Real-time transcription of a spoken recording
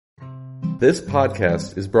This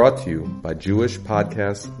podcast is brought to you by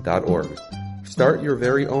JewishPodcasts.org. Start your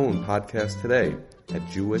very own podcast today at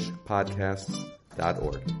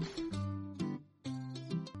JewishPodcasts.org.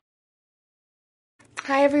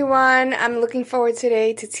 Hi everyone, I'm looking forward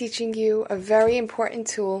today to teaching you a very important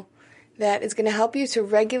tool that is going to help you to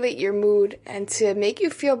regulate your mood and to make you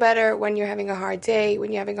feel better when you're having a hard day,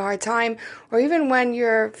 when you're having a hard time, or even when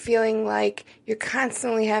you're feeling like you're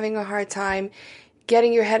constantly having a hard time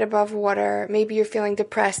getting your head above water. Maybe you're feeling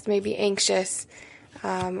depressed, maybe anxious,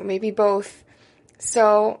 maybe both.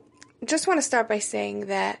 So just want to start by saying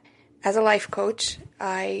that as a life coach,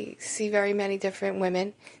 I see very many different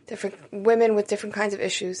women with different kinds of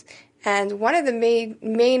issues. And one of the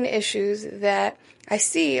main issues that I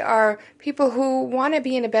see are people who want to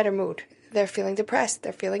be in a better mood. They're feeling depressed,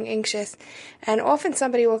 they're feeling anxious, and often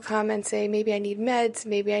somebody will come and say, maybe I need meds,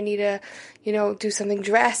 maybe I need to, do something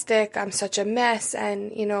drastic, I'm such a mess,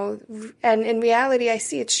 and in reality I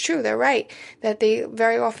see it's true, they're right, that they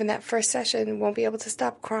very often that first session won't be able to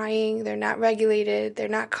stop crying, they're not regulated, they're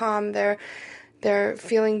not calm, they're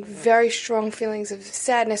feeling very strong feelings of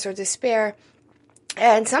sadness or despair,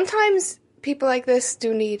 and sometimes people like this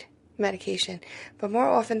do need medication, but more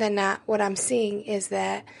often than not, what I'm seeing is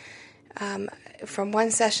that from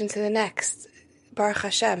one session to the next, Baruch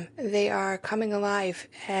Hashem, they are coming alive,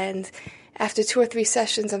 and after 2 or 3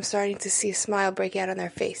 sessions, I'm starting to see a smile break out on their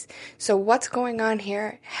face. So what's going on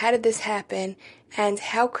here? How did this happen? And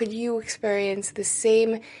how could you experience the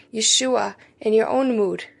same Yeshua in your own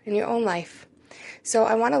mood, in your own life? So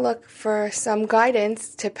I want to look for some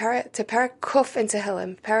guidance to Parak Kuf and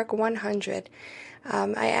Tehillim, Parak 100.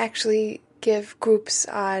 I actually give groups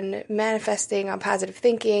on manifesting, on positive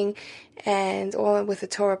thinking, and all with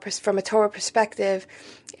from a Torah perspective.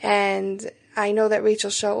 And I know that Rachel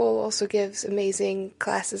Shaul also gives amazing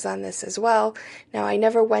classes on this as well. Now, I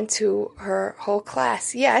never went to her whole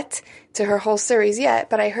class yet, to her whole series yet,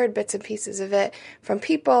 but I heard bits and pieces of it from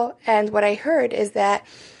people. And what I heard is that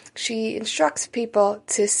she instructs people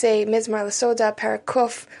to say Mizmar L'Soda, Parak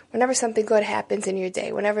Kuf, whenever something good happens in your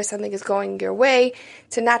day, whenever something is going your way,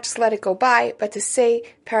 to not just let it go by, but to say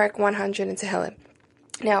Parak 100 in Tehillim.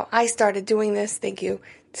 Now, I started doing this, thank you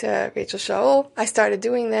to Rachel Shaul, I started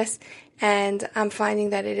doing this, and I'm finding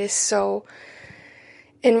that it is so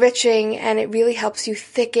enriching, and it really helps you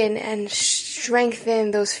thicken and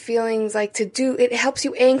strengthen those feelings, it helps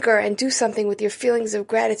you anchor and do something with your feelings of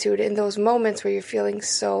gratitude in those moments where you're feeling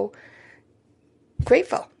so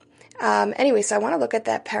grateful. Anyway, so I want to look at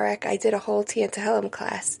that parak. I did a whole Tia Tehillim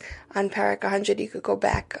class on Parak 100. You could go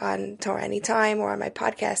back on Torah Anytime or on my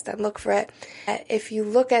podcast and look for it. If you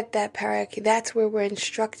look at that parak, that's where we're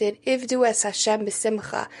instructed, Ivdu es Hashem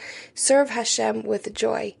b'simcha, serve Hashem with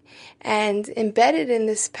joy. And embedded in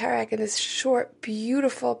this parak, in this short,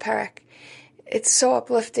 beautiful parak, it's so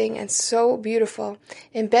uplifting and so beautiful.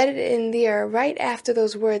 Embedded in there, right after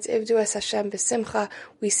those words, Ivdu es Hashem b'simcha,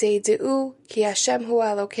 we say, De'u ki Hashem hu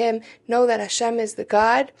Elokim, know that Hashem is the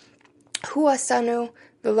God, hu asanu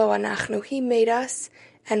v'lo anachnu, He made us,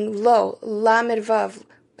 and lo, lamed vav,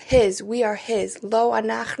 His, we are His, lo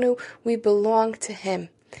anachnu, we belong to Him.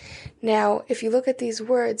 Now, if you look at these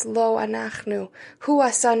words, lo anachnu, hu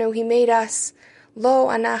asanu, He made us, lo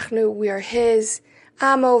anachnu, we are His,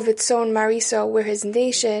 Amo Vitzon Mariso, we're His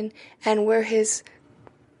nation, and we're His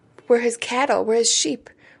cattle, we're His sheep,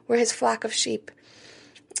 we're His flock of sheep.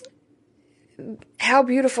 How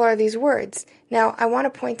beautiful are these words? Now, I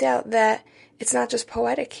want to point out that it's not just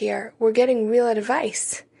poetic here. We're getting real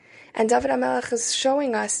advice. And David HaMelech is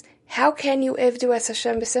showing us, how can you ivdu es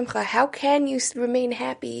Hashem b'simcha? How can you remain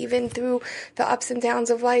happy even through the ups and downs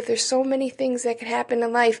of life? There's so many things that could happen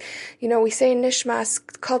in life. We say in Nishmas,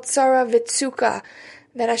 called tzara v'tzuka,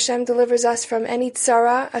 that Hashem delivers us from any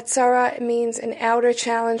tzara. A tzara means an outer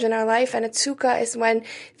challenge in our life, and a tzuka is when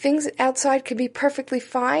things outside could be perfectly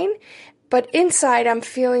fine, but inside I'm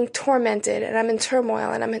feeling tormented, and I'm in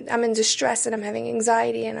turmoil, and I'm in distress, and I'm having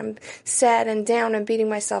anxiety, and I'm sad and down and beating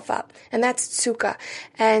myself up. And that's tzukah.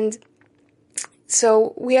 And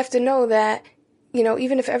so we have to know that,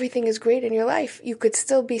 even if everything is great in your life, you could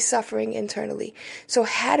still be suffering internally. So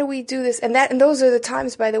how do we do this? And those are the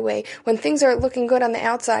times, by the way, when things are looking good on the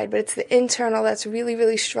outside, but it's the internal that's really,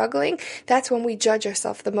 really struggling. That's when we judge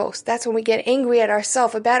ourselves the most. That's when we get angry at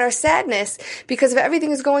ourselves about our sadness, because if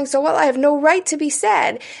everything is going so well, I have no right to be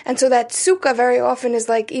sad. And so that tzukah very often is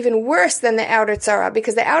even worse than the outer tzara,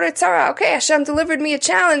 because the outer tzara, okay, Hashem delivered me a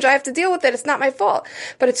challenge, I have to deal with it, it's not my fault.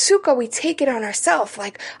 But at tzukah, we take it on ourselves,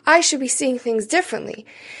 I should be seeing things differently.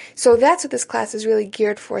 So that's what this class is really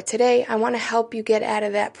geared for today. I want to help you get out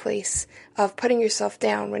of that place of putting yourself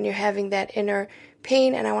down when you're having that inner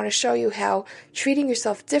pain, and I want to show you how treating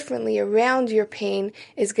yourself differently around your pain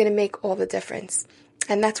is going to make all the difference.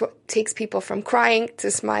 And that's what takes people from crying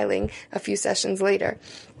to smiling a few sessions later,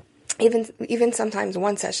 even sometimes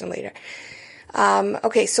one session later.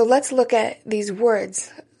 Okay, so let's look at these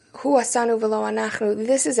words. Hu asanu v'lo anachnu.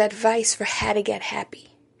 This is advice for how to get happy.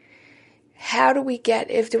 How do we get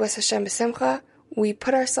ivdu es Hashem b'simcha? We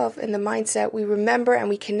put ourselves in the mindset, we remember and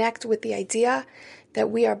we connect with the idea that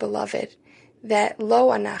we are beloved, that lo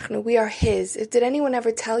anachnu, we are His. Did anyone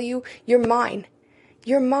ever tell you, you're mine?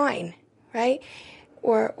 You're mine, right?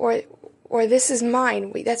 Or this is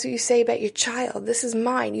mine. That's what you say about your child. This is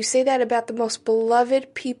mine. You say that about the most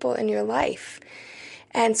beloved people in your life.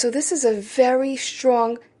 And so this is a very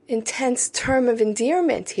strong, intense term of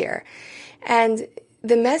endearment here. And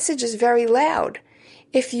the message is very loud.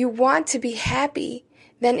 If you want to be happy,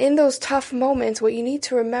 then in those tough moments, what you need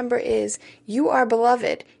to remember is you are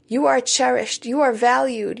beloved, you are cherished, you are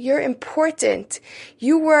valued, you're important.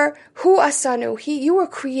 You were hu asanu, you were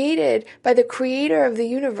created by the creator of the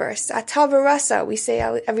universe. Ata v'rasa, we say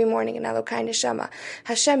every morning in Elokai Neshama.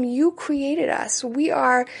 Hashem, you created us. We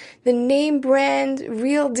are the name brand,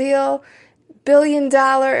 real deal,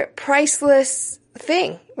 billion-dollar, priceless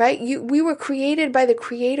thing, right? We were created by the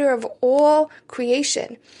creator of all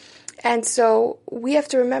creation. And so we have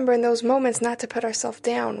to remember in those moments not to put ourselves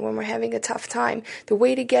down when we're having a tough time. The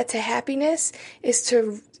way to get to happiness is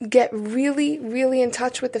to get really, really in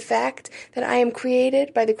touch with the fact that I am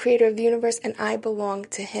created by the creator of the universe and I belong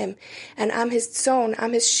to Him. And I'm His tzon,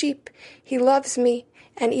 I'm His sheep. He loves me.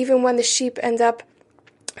 And even when the sheep end up,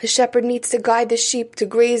 the shepherd needs to guide the sheep to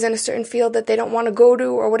graze in a certain field that they don't want to go to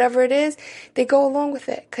or whatever it is, they go along with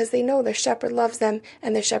it because they know their shepherd loves them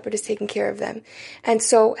and their shepherd is taking care of them. And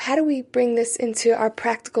so how do we bring this into our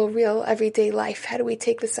practical, real, everyday life? How do we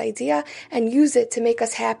take this idea and use it to make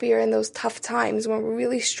us happier in those tough times when we're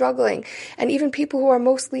really struggling? And even people who are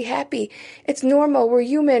mostly happy, it's normal. We're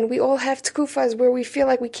human. We all have tkufas where we feel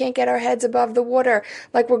like we can't get our heads above the water,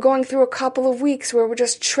 like we're going through a couple of weeks where we're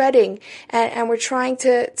just treading and we're trying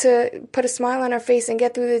to put a smile on our face and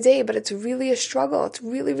get through the day, but it's really a struggle. It's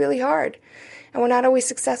really, really hard. And we're not always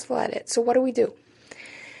successful at it. So what do we do?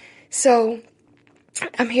 So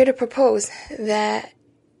I'm here to propose that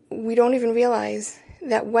we don't even realize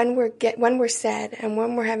that when we're sad and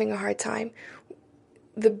when we're having a hard time,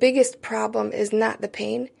 the biggest problem is not the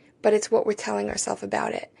pain, but it's what we're telling ourselves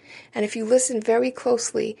about it. And if you listen very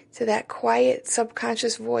closely to that quiet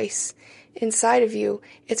subconscious voice inside of you,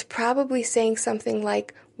 it's probably saying something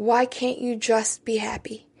like, why can't you just be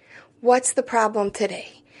happy? What's the problem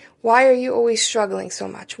today? Why are you always struggling so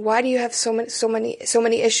much? Why do you have so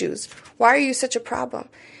many issues? Why are you such a problem?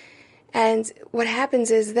 And what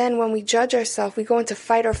happens is then when we judge ourselves, we go into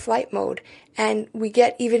fight or flight mode and we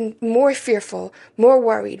get even more fearful, more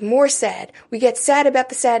worried, more sad. We get sad about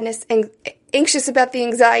the sadness and anxious about the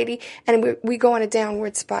anxiety, and we go on a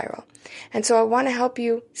downward spiral. And so I want to help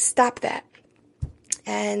you stop that.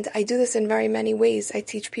 And I do this in very many ways. I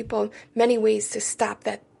teach people many ways to stop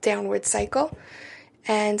that downward cycle.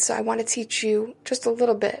 And so I want to teach you just a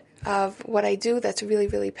little bit of what I do that's really,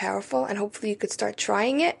 really powerful. And hopefully you could start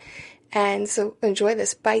trying it. And so enjoy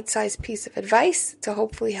this bite-sized piece of advice to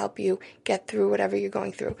hopefully help you get through whatever you're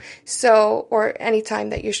going through. So, or any time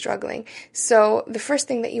that you're struggling. So the first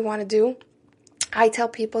thing that you want to do, I tell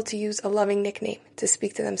people to use a loving nickname to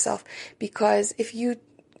speak to themselves, because if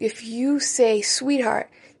you say sweetheart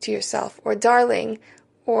to yourself, or darling,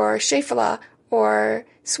 or shefala, or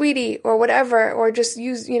sweetie, or whatever, or just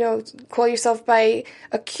use, call yourself by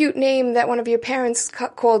a cute name that one of your parents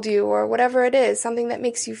called you, or whatever it is, something that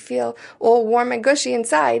makes you feel all warm and gushy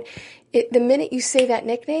inside, the minute you say that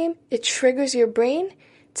nickname, it triggers your brain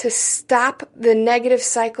to stop the negative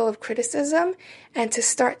cycle of criticism and to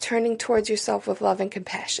start turning towards yourself with love and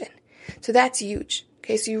compassion. So that's huge.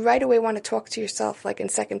 Okay, so you right away want to talk to yourself like in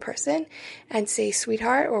second person and say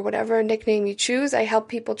sweetheart or whatever nickname you choose. I help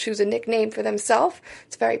people choose a nickname for themselves.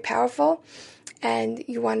 It's very powerful. And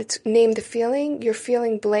you want to name the feeling. You're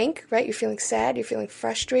feeling blank, right? You're feeling sad. You're feeling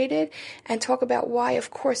frustrated. And talk about why, of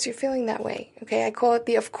course, you're feeling that way. Okay, I call it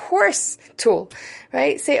the of course tool,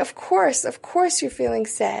 right? Say, of course you're feeling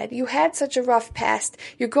sad. You had such a rough past.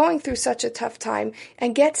 You're going through such a tough time.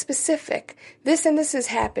 And get specific. This and this is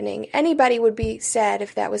happening. Anybody would be sad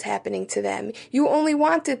if that was happening to them. You only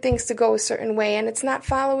wanted things to go a certain way, and it's not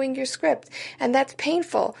following your script. And that's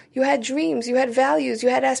painful. You had dreams. You had values. You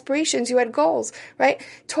had aspirations. You had goals. Right?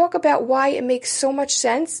 Talk about why it makes so much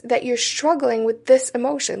sense that you're struggling with this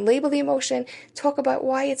emotion. Label the emotion. Talk about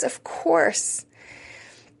why it's of course.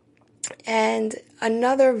 And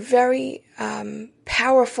another very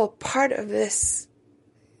powerful part of this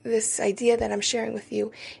this idea that I'm sharing with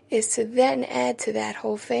you is to then add to that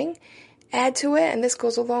whole thing, add to it, and this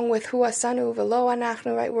goes along with Hu Asanu V'lo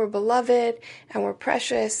Anachnu, right? We're beloved, and we're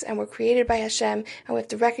precious, and we're created by Hashem, and we have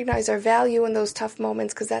to recognize our value in those tough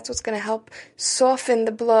moments, because that's what's going to help soften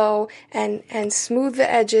the blow and smooth the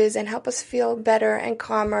edges and help us feel better and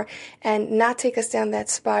calmer and not take us down that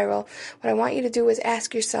spiral. What I want you to do is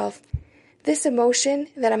ask yourself, this emotion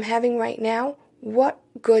that I'm having right now, what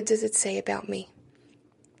good does it say about me?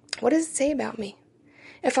 What does it say about me?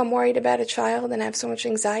 If I'm worried about a child and I have so much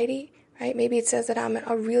anxiety, right? Maybe it says that I'm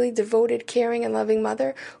a really devoted, caring, and loving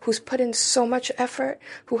mother who's put in so much effort,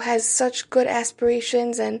 who has such good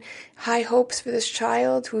aspirations and high hopes for this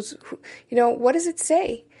child. What does it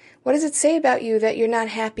say? What does it say about you that you're not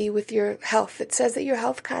happy with your health? It says that you're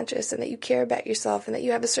health conscious and that you care about yourself and that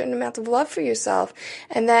you have a certain amount of love for yourself,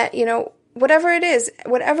 and that, whatever it is,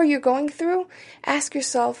 whatever you're going through, ask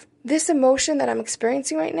yourself, this emotion that I'm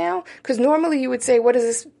experiencing right now, because normally you would say, what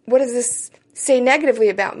does this say negatively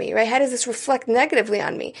about me, right? How does this reflect negatively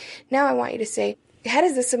on me? Now I want you to say, how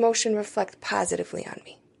does this emotion reflect positively on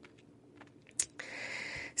me?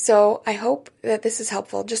 So I hope that this is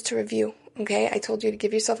helpful. Just to review, okay? I told you to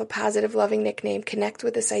give yourself a positive, loving nickname. Connect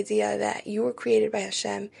with this idea that you were created by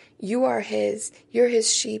Hashem. You are His. You're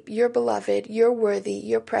His sheep. You're beloved. You're worthy.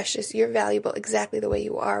 You're precious. You're valuable exactly the way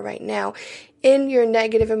you are right now. In your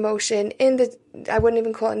negative emotion, I wouldn't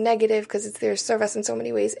even call it negative because it's there to serve us in so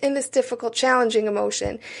many ways. In this difficult, challenging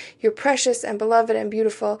emotion, you're precious and beloved and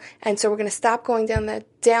beautiful. And so we're going to stop going down that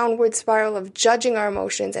downward spiral of judging our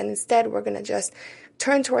emotions. And instead, we're going to just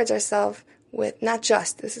turn towards ourselves with,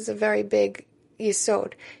 this is a very big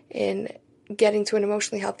yesod in getting to an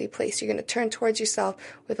emotionally healthy place. You're going to turn towards yourself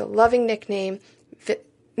with a loving nickname,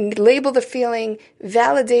 label the feeling,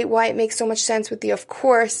 validate why it makes so much sense with the of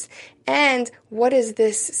course, and what does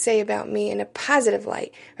this say about me in a positive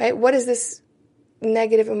light, right? What is this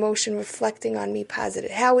negative emotion reflecting on me positive?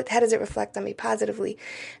 How does it reflect on me positively?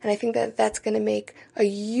 And I think that that's going to make a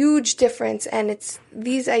huge difference, and it's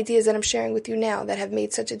these ideas that I'm sharing with you now that have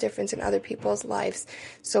made such a difference in other people's lives.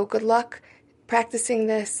 So good luck practicing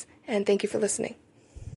this, and thank you for listening.